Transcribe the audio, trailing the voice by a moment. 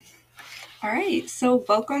All right, so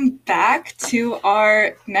welcome back to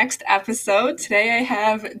our next episode. Today I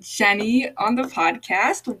have Jenny on the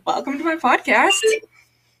podcast. Welcome to my podcast.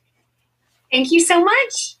 Thank you so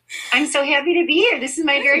much. I'm so happy to be here. This is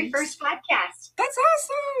my very Thanks. first podcast. That's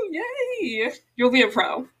awesome! Yay! You'll be a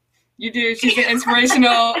pro. She's an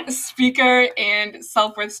inspirational speaker and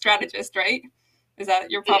self-worth strategist, right? Is that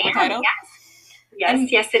your proper title?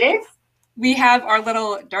 Yes, it is. We have our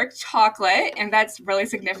little dark chocolate, and that's really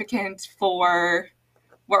significant for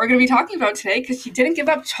what we're going to be talking about today because she didn't give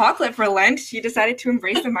up chocolate for Lent. She decided to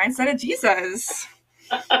embrace the mindset of Jesus.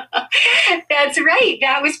 That's right.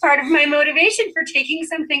 That was part of my motivation for taking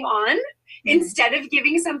something on instead of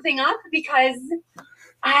giving something up, because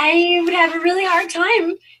I would have a really hard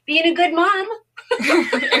time being a good mom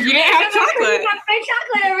if you didn't have chocolate. my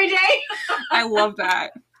chocolate every day. I love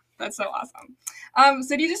that. That's so awesome.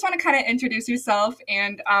 So do you just want to kind of introduce yourself?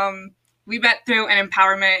 And we met through an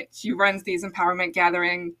empowerment. She runs these empowerment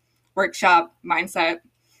gathering, workshop, mindset,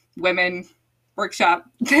 women workshop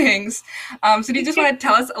things. So do you just want to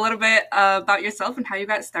tell us a little bit about yourself and how you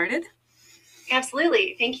got started?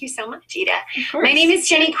 Absolutely. Thank you so much, Ida. My name is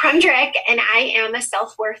Jenny Krundrick, and I am a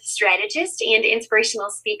self-worth strategist and inspirational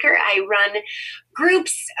speaker. I run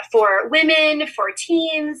groups for women, for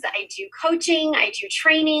teens. I do coaching. I do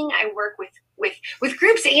training. I work with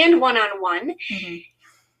groups and one-on-one.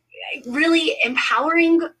 Really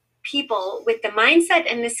empowering people with the mindset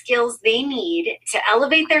and the skills they need to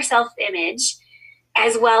elevate their self-image,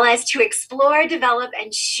 as well as to explore, develop,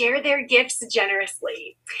 and share their gifts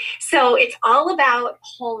generously. So it's all about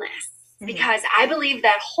wholeness, because I believe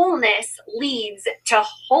that wholeness leads to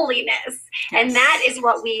holiness. Yes. And that is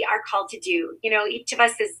what we are called to do. You know, each of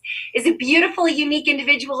us is a beautiful, unique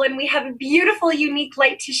individual, and we have a beautiful, unique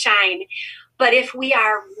light to shine. But if we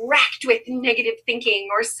are racked with negative thinking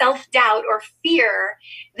or self-doubt or fear,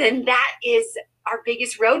 then that is our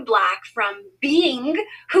biggest roadblock from being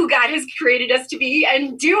who God has created us to be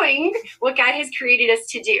and doing what God has created us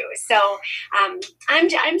to do. So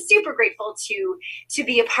I'm super grateful to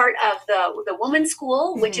be a part of the Women's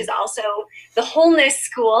School, which is also the Wholeness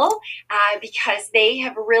School, because they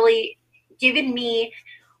have really given me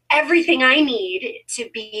everything I need to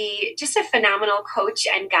be just a phenomenal coach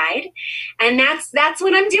and guide. And that's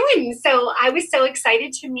what I'm doing. So I was so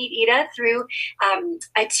excited to meet Ida through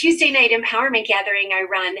a Tuesday night empowerment gathering I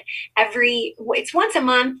run it's once a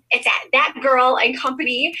month. It's at That Girl and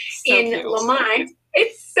Company in cute. Lamont.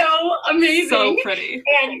 It's so amazing. So pretty.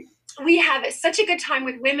 And we have such a good time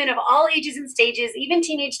with women of all ages and stages. Even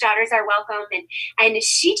teenage daughters are welcome. And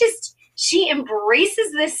she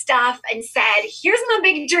embraces this stuff and said, here's my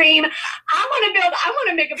big dream. I want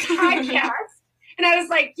to make a podcast. And I was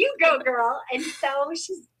like, you go, girl. And so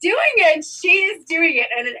she's doing it. She is doing it.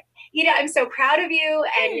 And Ida, I'm so proud of you.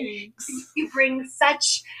 And you bring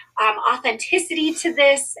such authenticity to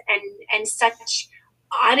this and such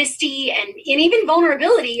honesty and even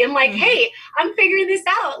vulnerability, and like, hey, I'm figuring this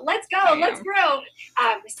out. Let's go. Let's grow.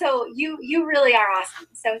 So you really are awesome.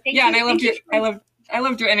 So thank you. Yeah, and I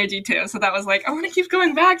loved your energy too. So that was like, I want to keep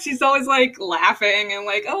going back. She's always like laughing and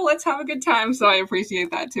like, oh, let's have a good time. So I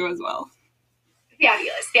appreciate that too as well.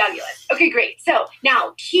 Fabulous. Okay, great. So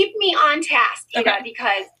now keep me on task, Ida,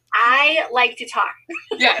 because I like to talk.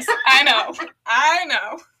 Yes, I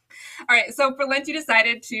know. All right, so for Lent, you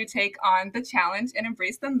decided to take on the challenge and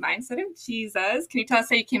embrace the mindset of Jesus. Can you tell us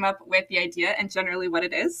how you came up with the idea and generally what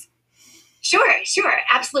it is? Sure,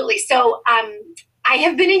 absolutely. So I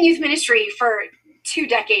have been in youth ministry for 2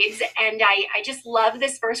 decades, and I just love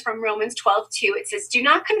this verse from Romans 12:2. It says, do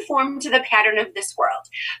not conform to the pattern of this world,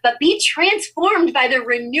 but be transformed by the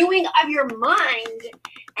renewing of your mind,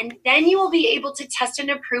 and then you will be able to test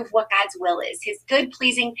and approve what God's will is, his good,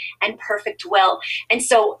 pleasing, and perfect will. And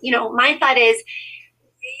so, my thought is,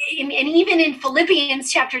 and even in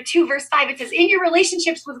Philippians chapter 2, verse 5, it says, in your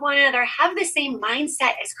relationships with one another, have the same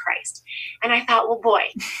mindset as Christ. And I thought, well, boy,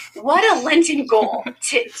 what a Lenten goal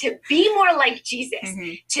to be more like Jesus,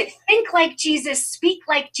 to think like Jesus, speak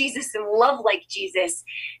like Jesus, and love like Jesus.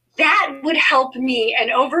 That would help me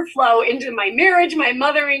and overflow into my marriage, my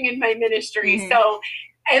mothering, and my ministry. So,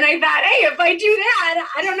 and I thought, hey, if I do that,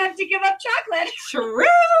 I don't have to give up chocolate. True.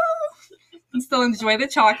 And still enjoy the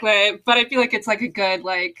chocolate, but I feel like it's like a good,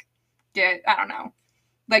 get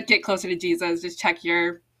closer to Jesus, just check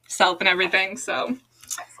yourself and everything. So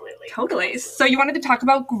absolutely. Totally. So you wanted to talk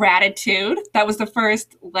about gratitude. That was the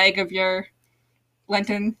first leg of your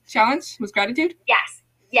Lenten challenge, was gratitude? Yes.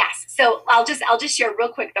 So I'll just share real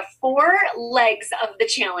quick the 4 legs of the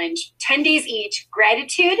challenge, 10 days each.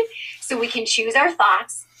 Gratitude, so we can choose our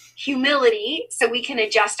thoughts. Humility, so we can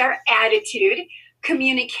adjust our attitude.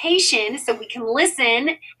 communication, so we can listen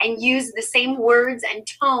and use the same words and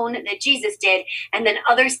tone that Jesus did, and then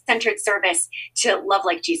other-centered service to love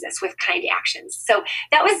like Jesus with kind actions. So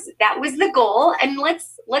that was the goal, and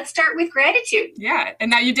let's start with gratitude. Yeah,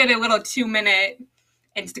 and now you did a little 2-minute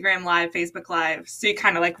Instagram Live, Facebook Live, so you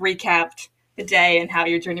kind of like recapped the day and how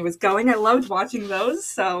your journey was going. I loved watching those,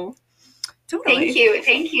 so totally.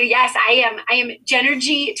 Thank you. Yes, I am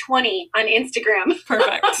Genergy20 on Instagram.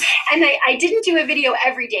 Perfect. And I didn't do a video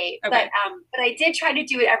every day, okay. but I did try to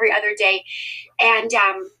do it every other day, and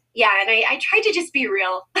I tried to just be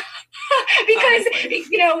real. Because,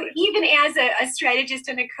 even as a strategist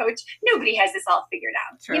and a coach, nobody has this all figured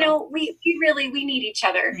out. True. We need each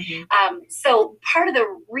other. Mm-hmm. So part of the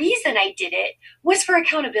reason I did it was for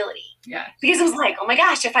accountability. Yeah. Because it was like, oh my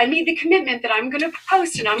gosh, if I made the commitment that I'm going to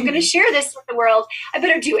post and I'm going to share this with the world, I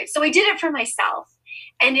better do it. So I did it for myself.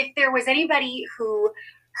 And if there was anybody who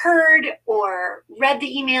heard or read the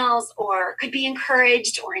emails or could be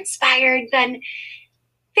encouraged or inspired, then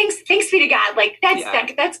thanks be to God. Like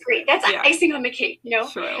that's great. That's icing on the cake,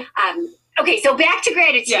 True. Okay, so back to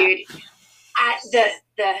gratitude.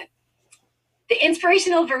 The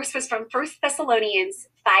inspirational verse was from 1 Thessalonians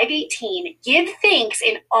 5:18. Give thanks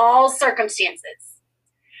in all circumstances,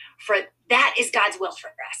 for that is God's will for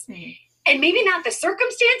us. Mm-hmm. And maybe not the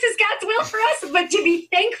circumstances God's will for us, but to be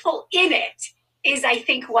thankful in it is, I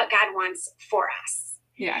think, what God wants for us.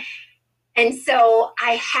 Yeah. And so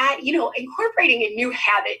I had, incorporating a new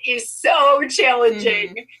habit is so challenging.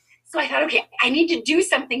 Mm-hmm. So I thought, okay, I need to do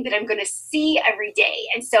something that I'm going to see every day.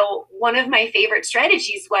 And so one of my favorite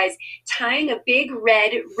strategies was tying a big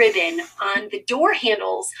red ribbon on the door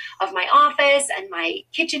handles of my office and my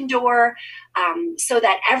kitchen door, so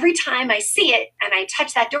that every time I see it and I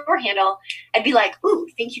touch that door handle, I'd be like, ooh,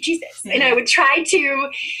 thank you, Jesus. Mm-hmm. And I would try to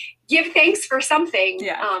give thanks for something.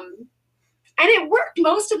 Yeah. And it worked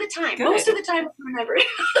most of the time. Good. Most of the time, I remember it.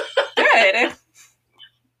 Good.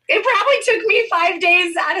 It probably took me 5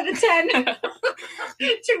 days out of the 10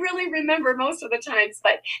 to really remember most of the times,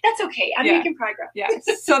 but that's okay. I'm making progress. Yeah.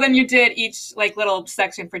 So then you did each little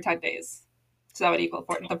section for 10 days. So that would equal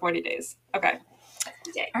the 40 days. Okay.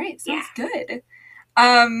 All right. Sounds good.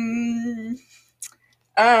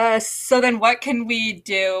 So then what can we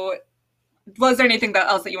do? Was there anything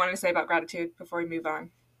else that you wanted to say about gratitude before we move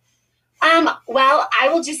on? Well, I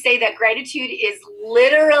will just say that gratitude is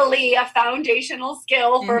literally a foundational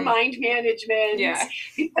skill for mind management. Yeah.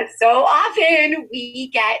 Because so often we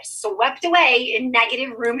get swept away in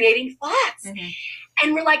negative ruminating thoughts. Mm-hmm.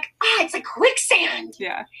 And we're like, it's like quicksand.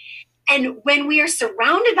 Yeah. And when we are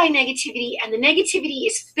surrounded by negativity and the negativity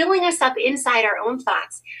is filling us up inside our own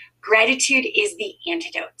thoughts, gratitude is the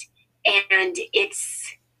antidote. And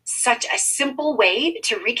it's such a simple way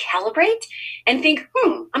to recalibrate and think,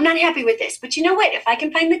 I'm not happy with this. But you know what? If I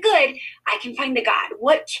can find the good, I can find the God.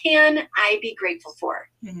 What can I be grateful for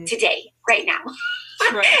today, right now?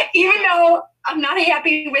 Right. Even though I'm not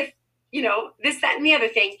happy with, this, that, and the other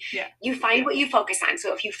thing, you find what you focus on.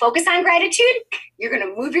 So if you focus on gratitude, you're going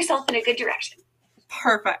to move yourself in a good direction.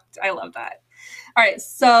 Perfect. I love that. All right.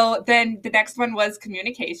 So then the next one was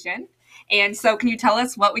communication. And so can you tell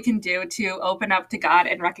us what we can do to open up to God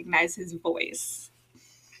and recognize his voice?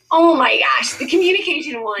 Oh my gosh, the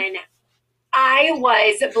communication one. I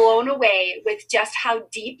was blown away with just how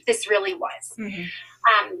deep this really was.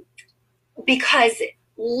 Mm-hmm. Because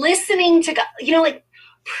listening to God,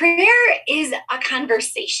 prayer is a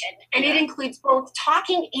conversation, and it includes both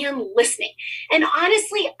talking and listening. And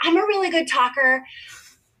honestly, I'm a really good talker.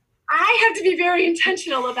 I have to be very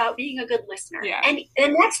intentional about being a good listener. Yeah.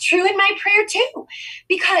 And that's true in my prayer too,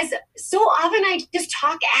 because so often I just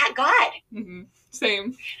talk at God. Mm-hmm.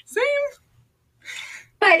 Same.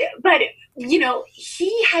 But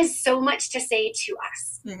he has so much to say to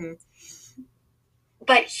us. Mm-hmm.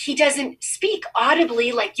 But he doesn't speak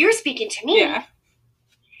audibly like you're speaking to me. Yeah.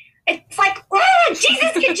 It's like,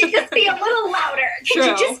 Jesus, could you just be a little louder? Could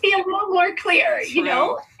you just be a little more clear,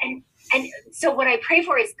 And so what I pray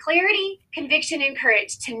for is clarity, conviction, and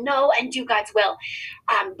courage to know and do God's will.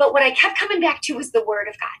 But what I kept coming back to was the Word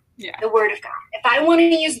of God. Yeah. The Word of God. If I want to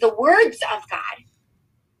use the words of God,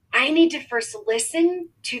 I need to first listen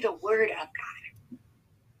to the Word of God.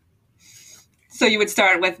 So you would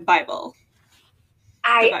start with Bible.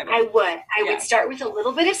 I would start with a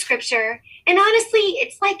little bit of scripture, and honestly,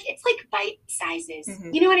 it's like bite sizes.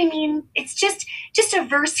 Mm-hmm. You know what I mean? It's just a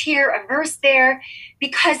verse here, a verse there,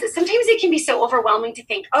 because sometimes it can be so overwhelming to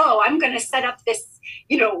think, I'm going to set up this,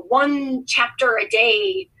 one chapter a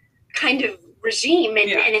day kind of regime, and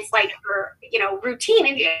it's like for routine,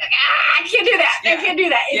 and you're like, I can't do that. I can't do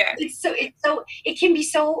that. It can be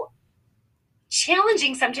so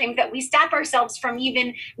challenging sometimes that we stop ourselves from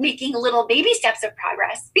even making little baby steps of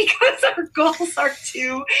progress because our goals are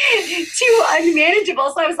too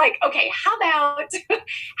unmanageable. So I was like, okay, how about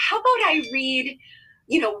I read,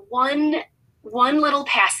 one little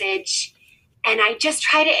passage, and I just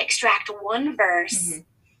try to extract one verse,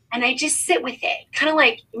 and I just sit with it. Kind of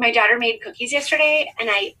like my daughter made cookies yesterday, and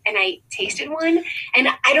I tasted one, and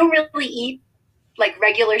I don't really eat like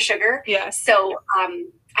regular sugar. Yeah. So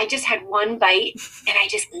I just had one bite, and I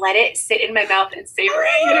just let it sit in my mouth and savor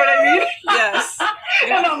it. You know what I mean? Yes. Yeah.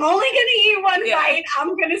 If I'm only going to eat one bite,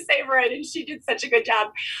 I'm going to savor it. And she did such a good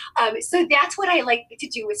job. So that's what I like to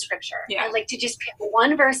do with scripture. Yeah. I like to just pick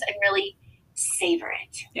one verse and really savor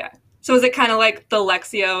it. Yeah. So is it kind of like the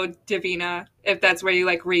Lectio Divina, if that's where you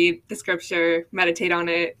like read the scripture, meditate on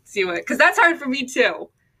it, do it? Because that's hard for me too.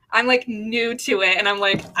 I'm like new to it, and I'm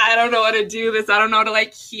like, I don't know how to do this. I don't know how to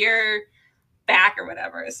like hear back or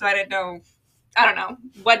whatever. So I don't know.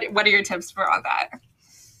 What are your tips for all that?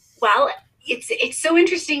 Well, it's so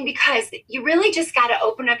interesting because you really just got to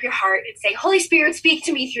open up your heart and say, Holy Spirit, speak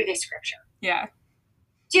to me through this scripture. Yeah.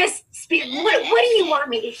 Just speak. What do you want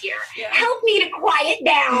me to hear? Yeah. Help me to quiet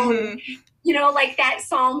down. Like that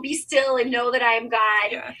song, be still and know that I am God.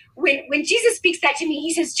 Yeah. When Jesus speaks that to me,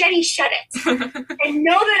 he says, Jenny, shut it and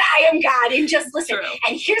know that I am God and just listen. True.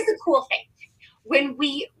 And here's the cool thing. When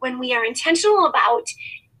we are intentional about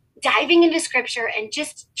diving into scripture and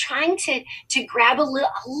just trying to grab a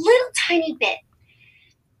little tiny bit,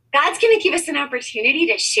 God's going to give us an opportunity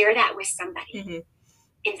to share that with somebody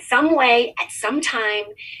in some way, at some time.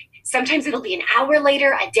 Sometimes it'll be an hour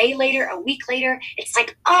later, a day later, a week later. It's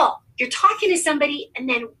like, oh, you're talking to somebody, and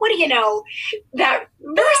then what do you know? That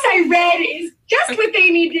verse I read is just what they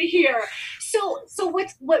need to hear. So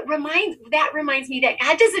what reminds me that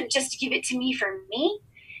God doesn't just give it to me for me.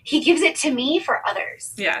 He gives it to me for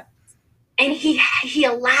others. Yeah. And he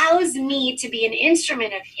allows me to be an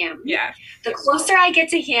instrument of him. Yeah. The closer I get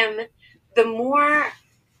to him, the more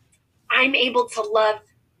I'm able to love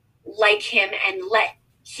like him and let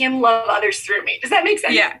him love others through me. Does that make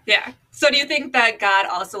sense? Yeah, yeah. So do you think that God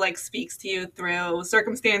also like speaks to you through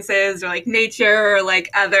circumstances or like nature or like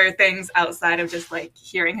other things outside of just like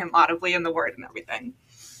hearing him audibly in the word and everything?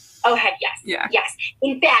 Oh, heck yes. Yeah. Yes.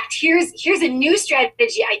 In fact, here's a new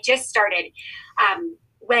strategy I just started.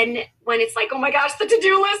 When it's like, oh my gosh, the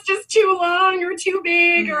to-do list is too long or too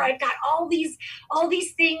big, or I've got all these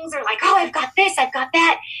things, or like, oh, I've got this, I've got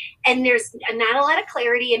that. And there's not a lot of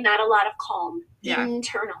clarity and not a lot of calm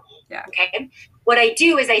internally. Yeah. Okay. What I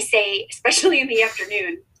do is I say, especially in the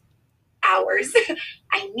afternoon hours,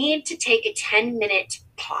 I need to take a 10-minute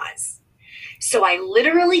pause. So I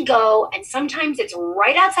literally go, and sometimes it's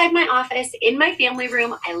right outside my office in my family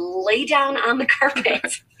room. I lay down on the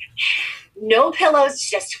carpet, no pillows,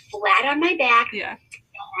 just flat on my back. Yeah.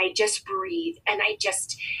 I just breathe,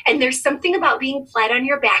 and there's something about being flat on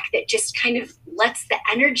your back that just kind of lets the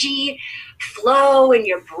energy flow in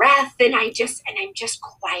your breath. And I'm just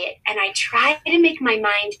quiet, and I try to make my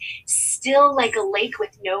mind still like a lake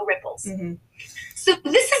with no ripples. So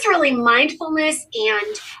this is really mindfulness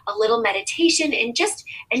and a little meditation, and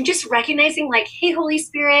just recognizing like, hey, Holy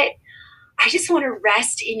Spirit, I just want to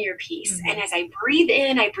rest in your peace. And as I breathe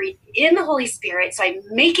in the Holy Spirit. So I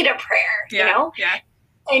make it a prayer, Yeah.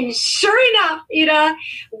 And sure enough,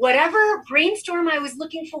 whatever brainstorm I was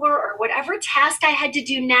looking for or whatever task I had to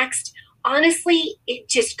do next, honestly, it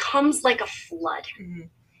just comes like a flood.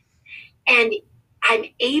 And I'm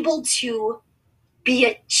able to be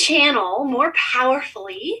a channel more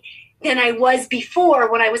powerfully than I was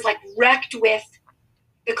before when I was like wrecked with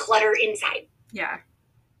the clutter inside. Yeah.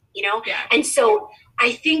 Yeah. And so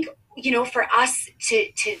I think, for us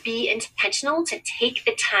to be intentional, to take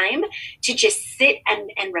the time to just sit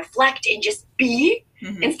and reflect and just be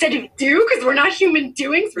instead of do, because we're not human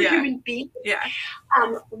doings, we're human beings,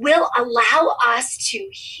 will allow us to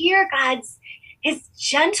hear his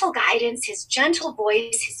gentle guidance, his gentle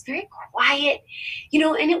voice, his very quiet,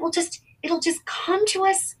 and it'll just come to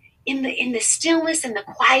us in the stillness and the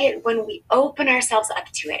quiet when we open ourselves up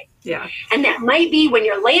to it. Yeah. And that might be when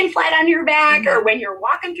you're laying flat on your back, or when you're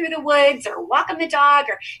walking through the woods, or walking the dog,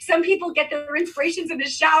 or some people get their inspirations in the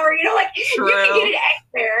shower, True. You can get it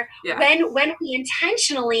anywhere. Yeah. When we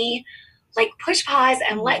intentionally like push pause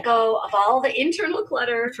and let go of all the internal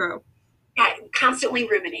clutter. True. That constantly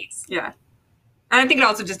ruminates. Yeah. And I think it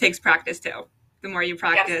also just takes practice too. The more you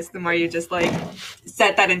practice, the more you just like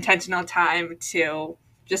set that intentional time to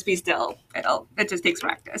just be still. It just takes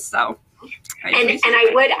practice. So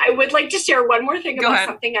I would like to share one more thing about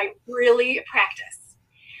something I really practice.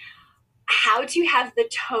 How to have the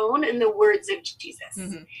tone and the words of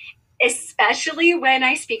Jesus. especially when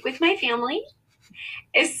I speak with my family,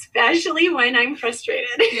 especially when I'm frustrated.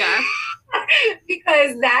 Yeah.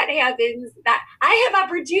 Because that happens, that I have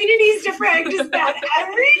opportunities to practice that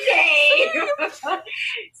every day.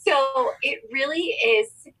 So it really is,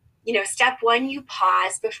 step one, you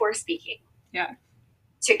pause before speaking. Yeah.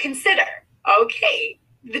 To consider, okay,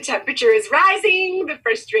 the temperature is rising, the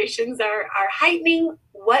frustrations are heightening.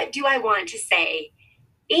 What do I want to say?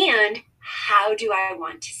 And how do I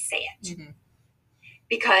want to say it? Mm-hmm.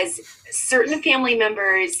 Because certain family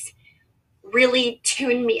members really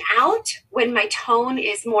tune me out when my tone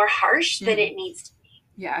is more harsh than it needs to be.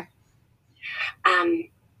 Yeah.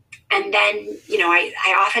 And then,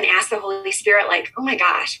 I often ask the Holy Spirit, like, oh my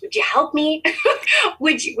gosh, would you help me?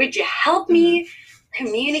 would you help me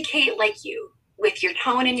communicate like you with your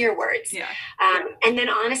tone and your words? Yeah. And then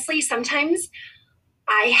honestly, sometimes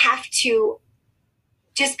I have to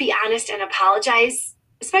just be honest and apologize,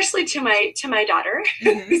 especially to my daughter,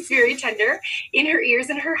 who's very tender in her ears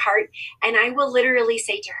and her heart. And I will literally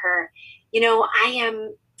say to her,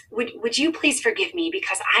 would you please forgive me,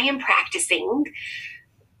 because I am practicing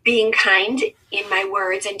being kind in my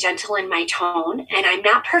words and gentle in my tone, and I'm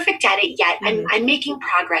not perfect at it yet. I'm making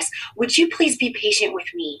progress. Would you please be patient with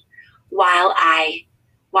me while I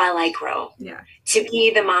grow to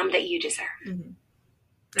be the mom that you deserve?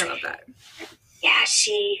 I love that. Yeah,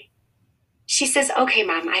 she says, okay,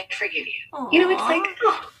 Mom, I forgive you. Aww. It's like,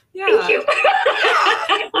 thank you.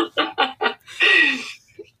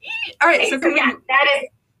 All right, so that is.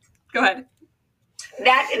 Go ahead.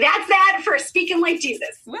 That's that for speaking like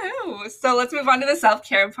Jesus. Wow. So let's move on to the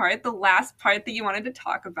self-care part, the last part that you wanted to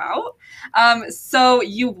talk about. So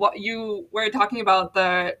you were talking about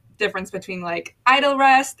the difference between like idle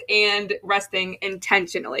rest and resting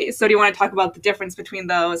intentionally. So do you want to talk about the difference between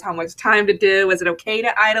those? How much time to do? Is it okay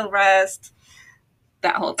to idle rest?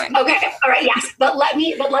 That whole thing. Okay. All right. Yes. But let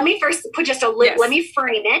me first put just let me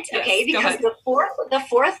frame it. Okay. Because the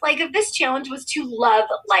fourth leg of this challenge was to love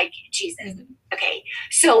like Jesus. Okay.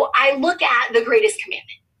 So I look at the greatest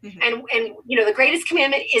commandment, and the greatest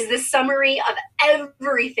commandment is the summary of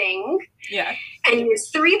everything. Yeah. And there's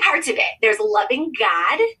three parts of it. There's loving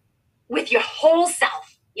God with your whole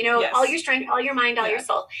self, all your strength, all your mind, all your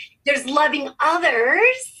soul. There's loving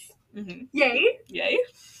others. Yay. Yay.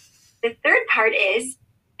 The third part is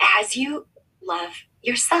as you love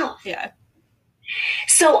yourself. Yeah.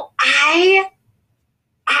 So I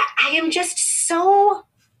am just so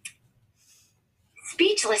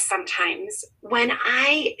speechless sometimes when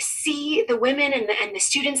I see the women and the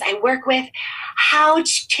students I work with, how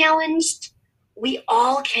challenged we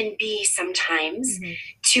all can be sometimes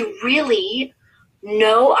to really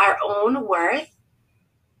know our own worth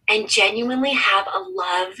and genuinely have a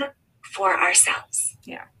love for ourselves.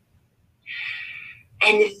 Yeah.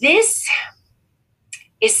 And this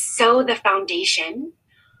is so the foundation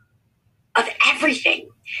of everything.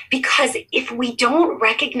 Because if we don't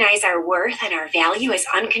recognize our worth and our value as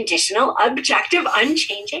unconditional, objective,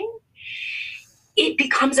 unchanging, it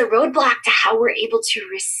becomes a roadblock to how we're able to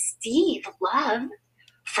receive love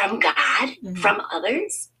from God, from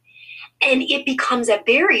others. And it becomes a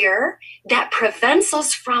barrier that prevents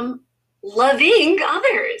us from loving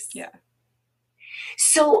others. Yeah.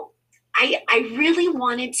 So I really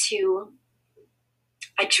wanted to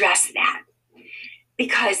address that,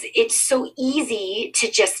 because it's so easy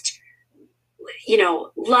to just,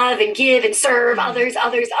 love and give and serve others,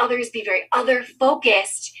 be very other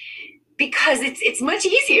focused, because it's much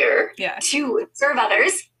easier to serve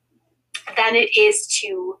others than it is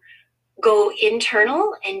to go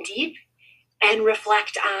internal and deep and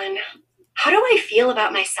reflect on, how do I feel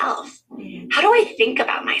about myself? How do I think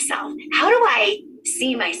about myself? How do I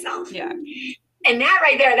see myself? Yeah. And that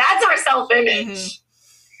right there, that's our self-image.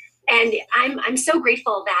 And I'm so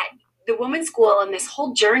grateful that the Women's School and this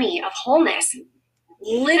whole journey of wholeness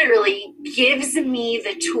literally gives me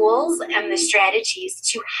the tools and the strategies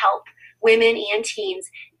to help women and teens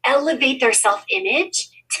elevate their self-image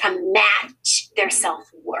to match their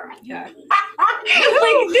self-worth. Yeah.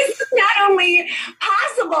 Like, this is not only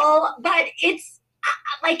possible, but it's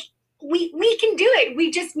like we can do it. We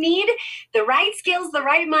just need the right skills, the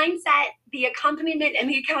right mindset, the accompaniment, and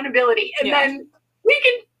the accountability. And then we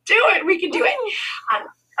can do it. We can do it.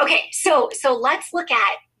 Okay, so let's look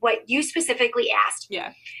at what you specifically asked.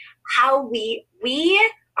 Yeah. How we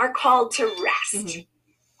are called to rest.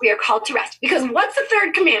 We are called to rest. Because what's the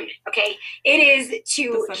third commandment? Okay, it is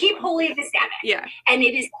to keep holy the Sabbath. Yeah. And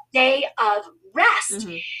it is a day of rest.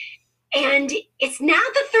 And it's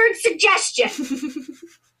not the third suggestion.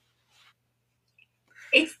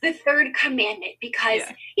 It's the third commandment because,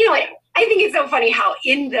 I think it's so funny how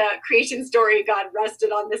in the creation story, God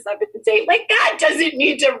rested on the seventh day. Like, God doesn't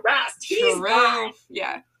need to rest. He's God.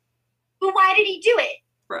 Yeah. But why did he do it?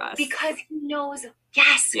 For us. Because he knows,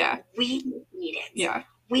 yes, we need it. Yeah.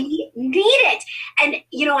 We need it. And,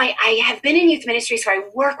 I have been in youth ministry, so I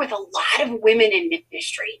work with a lot of women in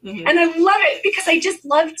ministry. Mm-hmm. And I love it because I just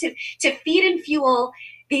love to feed and fuel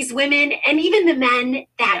these women and even the men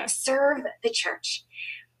that serve the church.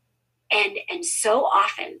 And so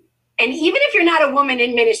often, and even if you're not a woman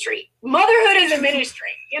in ministry, motherhood is a ministry,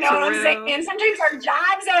 what I'm saying? And sometimes our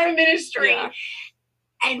jobs are a ministry. Yeah.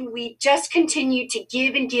 And we just continue to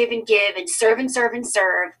give and give and give and serve and serve and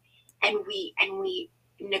serve. And we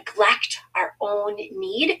neglect our own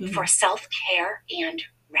need for self-care and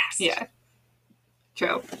rest. Yeah.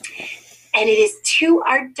 True. And it is to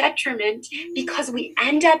our detriment because we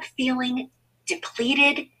end up feeling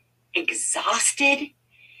depleted, exhausted.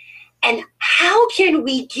 And how can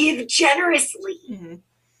we give generously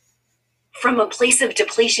from a place of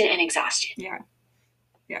depletion and exhaustion? Yeah.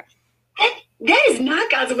 Yeah. That is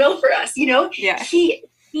not God's will for us, Yeah.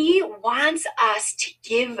 He wants us to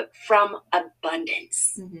give from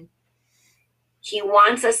abundance. Mm-hmm. He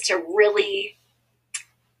wants us to really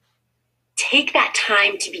take that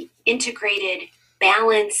time to be integrated,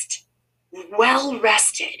 balanced,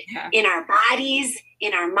 well-rested in our bodies,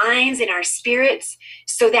 in our minds, in our spirits,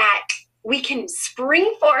 so that we can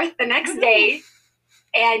spring forth the next day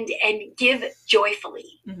and give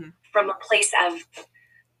joyfully from a place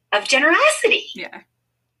of generosity. Yeah.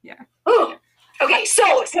 Yeah. Ooh. Okay,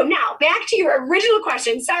 so now back to your original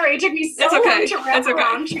question. Sorry, it took me so long to wrap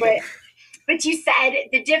around to it. But you said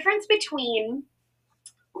the difference between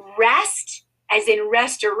rest, as in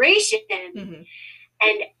restoration,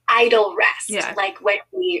 and idle rest, like when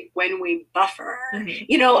we buffer, and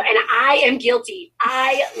I am guilty.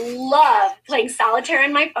 I love playing solitaire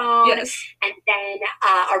on my phone, and then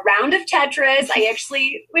a round of Tetris. I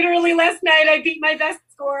actually, literally last night, I beat my best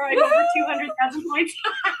score. I over 200,000 points.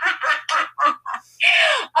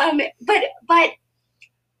 But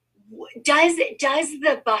does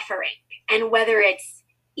the buffering, and whether it's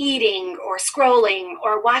eating or scrolling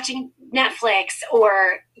or watching Netflix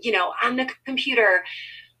or, on the computer,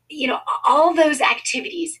 all those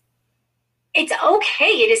activities, it's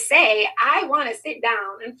okay to say, I want to sit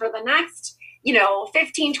down and for the next,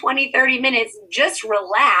 15, 20, 30 minutes, just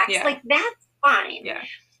relax. Yeah. Like, that's fine. Yeah.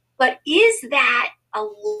 But is that a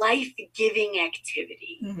life-giving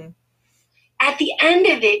activity? Mm-hmm. At the end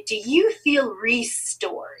of it, do you feel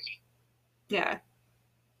restored? Yeah.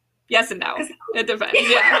 Yes and no. It depends.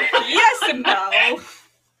 Yeah. Yes and no.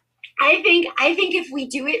 I think if we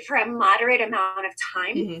do it for a moderate amount of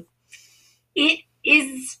time,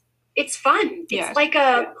 it's fun. It's like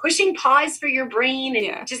a pushing pause for your brain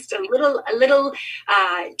and just a little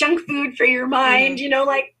junk food for your mind.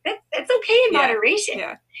 Like that's okay in moderation.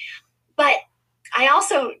 Yeah. But I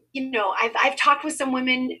also, I've talked with some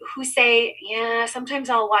women who say, sometimes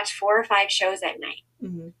I'll watch 4 or 5 shows at night.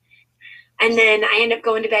 Mm-hmm. And then I end up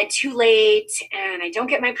going to bed too late and I don't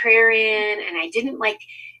get my prayer in and I didn't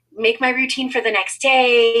make my routine for the next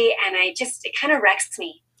day. And it kind of wrecks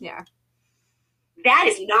me. Yeah. That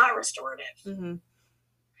is not restorative. Mm-hmm.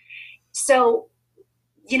 So,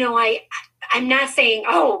 I'm not saying,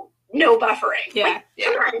 no buffering. Yeah.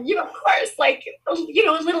 Come on, of course,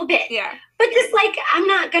 a little bit. Yeah. But just I'm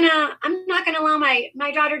not gonna allow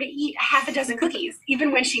my daughter to eat half a dozen cookies,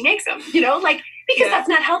 even when she makes them, because that's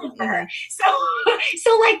not healthy for her.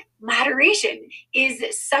 So moderation is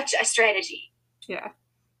such a strategy. Yeah.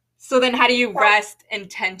 So then how do you rest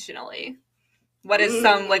intentionally? What is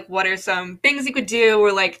what are some things you could do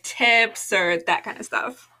or tips or that kind of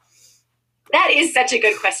stuff? That is such a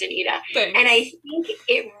good question, Ida. Thanks. And I think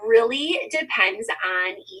it really depends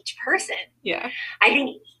on each person. Yeah. I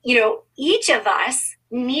think, each of us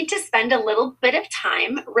need to spend a little bit of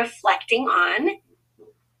time reflecting on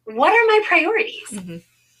what are my priorities? Mm-hmm.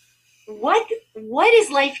 What is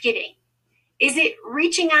life giving? Is it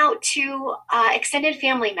reaching out to an extended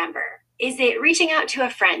family member? Is it reaching out to a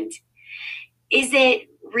friend? Is it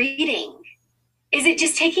reading? Is it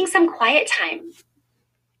just taking some quiet time?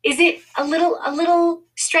 Is it a little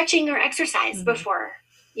stretching or exercise before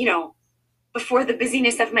the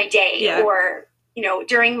busyness of my day or,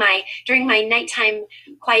 during my nighttime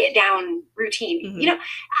quiet down routine? Mm-hmm.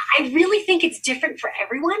 I really think it's different for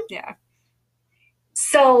everyone. Yeah.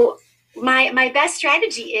 So my best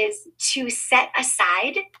strategy is to set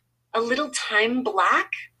aside a little time block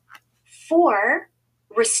for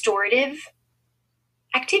restorative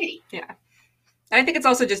activity. Yeah. I think it's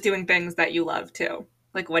also just doing things that you love too.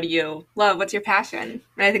 Like, what do you love? What's your passion?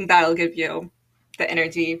 And I think that'll give you the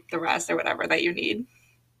energy, the rest, or whatever that you need.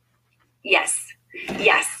 Yes.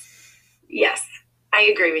 Yes. Yes. I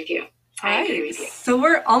agree with you. I agree with you. So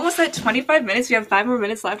we're almost at 25 minutes. We have 5 more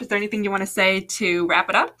minutes left. Is there anything you want to say to wrap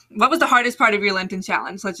it up? What was the hardest part of your Lenten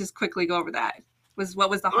challenge? Let's just quickly go over that.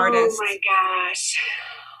 What was the hardest? Oh my gosh.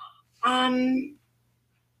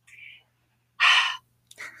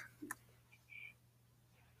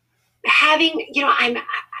 Having, I'm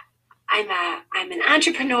an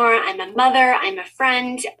entrepreneur. I'm a mother. I'm a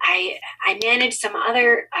friend. I manage some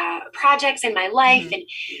other projects in my life, and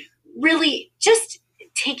really just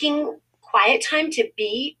taking quiet time to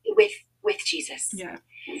be with Jesus. Yeah.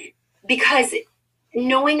 Because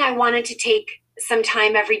knowing I wanted to take some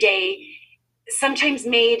time every day sometimes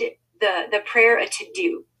made the prayer a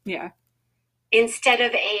to-do. Yeah. Instead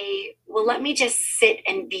of let me just sit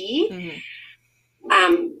and be.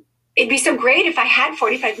 It'd be so great if I had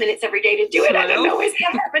 45 minutes every day to do it. I don't always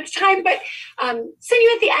have that much time, but sitting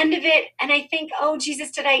at the end of it, and I think, oh, Jesus,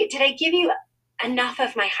 did I give you enough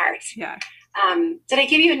of my heart? Yeah. Did I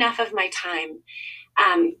give you enough of my time?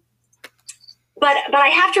 But I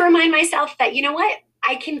have to remind myself that, you know what?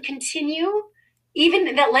 I can continue,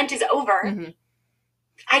 even that Lent is over.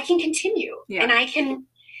 I can continue, and I can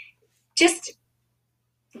just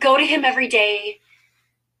go to him every day.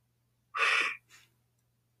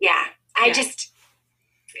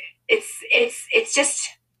 It's just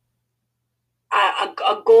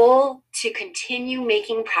a goal to continue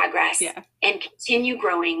making progress and continue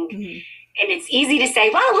growing. And it's easy to say,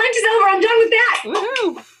 well, Lent is over, I'm done with that.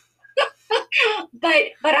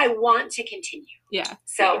 but I want to continue. Yeah.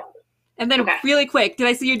 So. And then really quick, did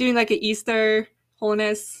I see you're doing like an Easter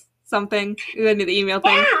holiness something? The email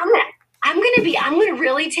thing? Yeah, I'm gonna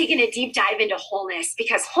really taking a deep dive into wholeness,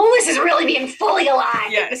 because wholeness is really being fully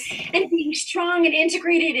alive and being strong and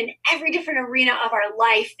integrated in every different arena of our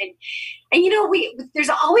life. And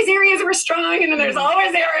there's always areas where we're strong, and then there's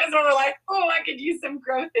always areas where we're like, oh, I could use some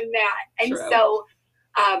growth in that. And so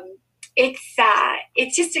it's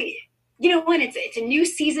just when it's a new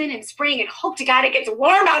season in spring, and hope to God it gets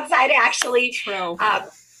warm outside actually. True.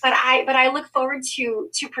 But I look forward to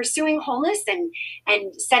pursuing wholeness and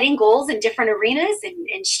setting goals in different arenas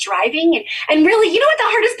and striving and really, what the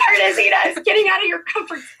hardest part is, Ida, is getting out of your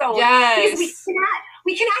comfort zone. Yes. Because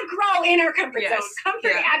we cannot grow in our comfort zone.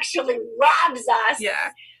 Comfort actually robs us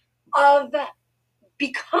of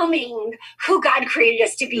becoming who God created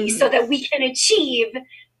us to be, so that we can achieve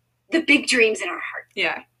the big dreams in our heart.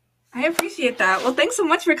 Yeah. I appreciate that. Well, thanks so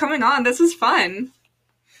much for coming on. This was fun.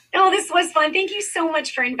 Oh, this was fun. Thank you so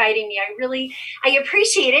much for inviting me. I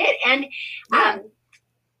appreciate it. And I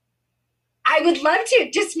would love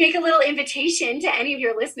to just make a little invitation to any of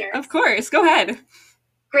your listeners. Of course. Go ahead.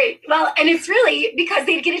 Great. Well, and it's really because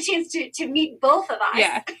they'd get a chance to meet both of us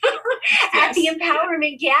at the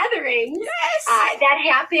empowerment gatherings that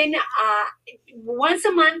happen once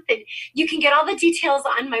a month. And you can get all the details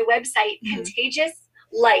on my website, Contagious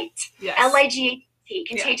Light, L-I-G-H-T,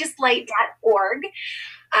 contagiouslight.org.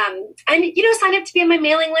 And sign up to be on my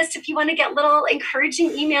mailing list if you want to get little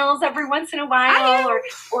encouraging emails every once in a while, or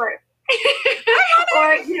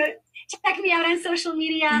check me out on social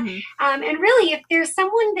media. And really, if there's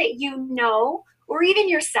someone that or even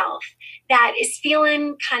yourself, that is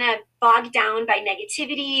feeling kind of bogged down by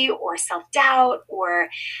negativity or self-doubt or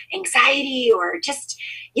anxiety or just,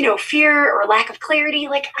 fear or lack of clarity,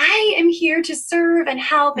 like, I am here to serve and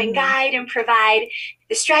help and guide and provide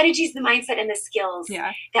the strategies, the mindset, and the skills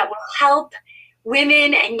that will help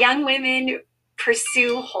women and young women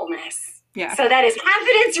pursue wholeness. Yeah. So that is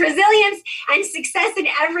confidence, resilience, and success in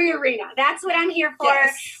every arena. That's what I'm here for.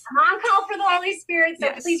 Yes. I'm on call for the Holy Spirit,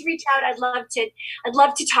 so please reach out. I'd love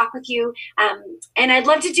to talk with you, and I'd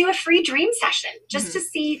love to do a free dream session just to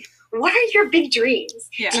see, what are your big dreams?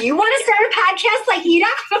 Yeah. Do you want to start a podcast like Ida?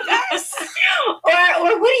 Yes.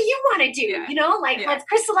 or what do you want to do? Yeah. Let's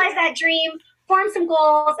crystallize that dream, form some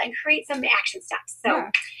goals, and create some action steps. So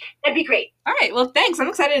that'd be great. All right. Well, thanks. I'm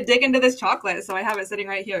excited to dig into this chocolate. So I have it sitting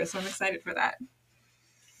right here. So I'm excited for that.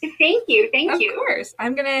 Thank you. Thank you. Of course.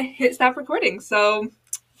 I'm going to hit stop recording. So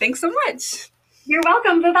thanks so much. You're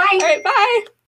welcome. Bye-bye. All right. Bye.